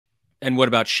And what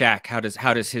about Shaq?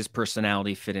 How does his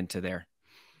personality fit into there?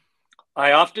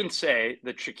 I often say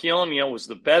that Shaquille O'Neal was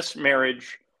the best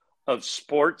marriage of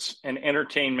sports and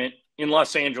entertainment in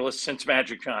Los Angeles since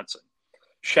Magic Johnson.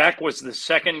 Shaq was the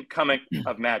second coming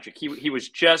of Magic. He was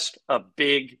just a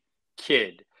big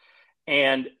kid.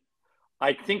 And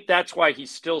I think that's why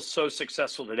he's still so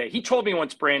successful today. He told me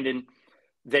once, Brandon,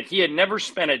 that he had never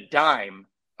spent a dime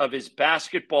of his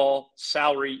basketball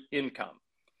salary income.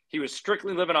 He was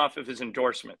strictly living off of his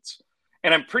endorsements.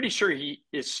 And I'm pretty sure he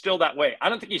is still that way. I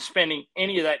don't think he's spending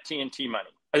any of that TNT money.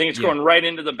 I think it's Yeah. going right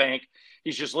into the bank.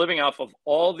 He's just living off of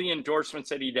all the endorsements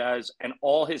that he does and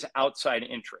all his outside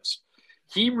interests.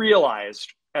 He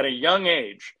realized at a young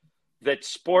age that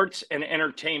sports and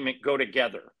entertainment go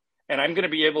together. And I'm going to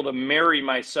be able to marry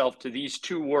myself to these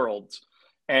two worlds.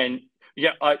 And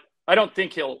yeah, I don't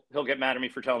think he'll get mad at me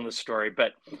for telling this story,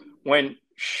 but when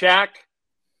Shaq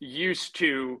used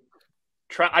to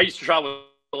I used to travel with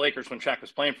the Lakers when Shaq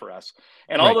was playing for us,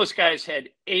 and all Right. those guys had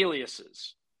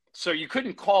aliases. So you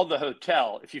couldn't call the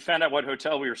hotel if you found out what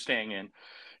hotel we were staying in.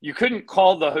 You couldn't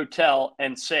call the hotel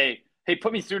and say, "Hey,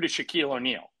 put me through to Shaquille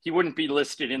O'Neal." He wouldn't be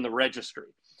listed in the registry.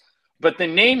 But the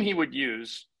name he would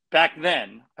use back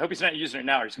then, I hope he's not using it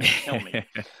now or he's going to kill me.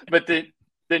 But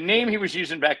the name he was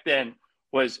using back then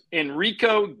was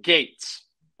Enrico Gates.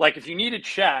 Like if you needed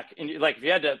Shaq, and like if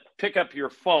you had to pick up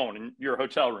your phone in your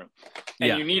hotel room and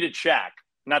Yeah. you needed Shaq,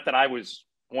 not that I was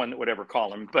one that would ever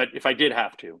call him, but if I did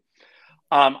have to,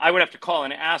 I would have to call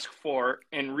and ask for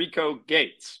Enrico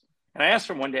Gates. And I asked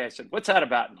him one day, I said, "What's that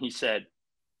about?" And he said,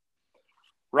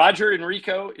 "Roger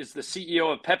Enrico is the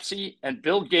CEO of Pepsi, and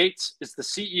Bill Gates is the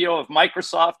CEO of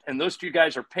Microsoft, and those two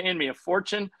guys are paying me a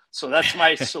fortune. So that's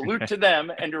my salute to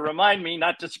them, and to remind me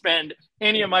not to spend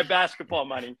any of my basketball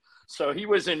money." So he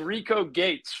was Enrico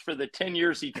Gates for the 10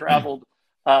 years he traveled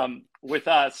with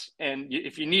us. And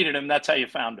if you needed him, that's how you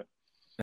found him.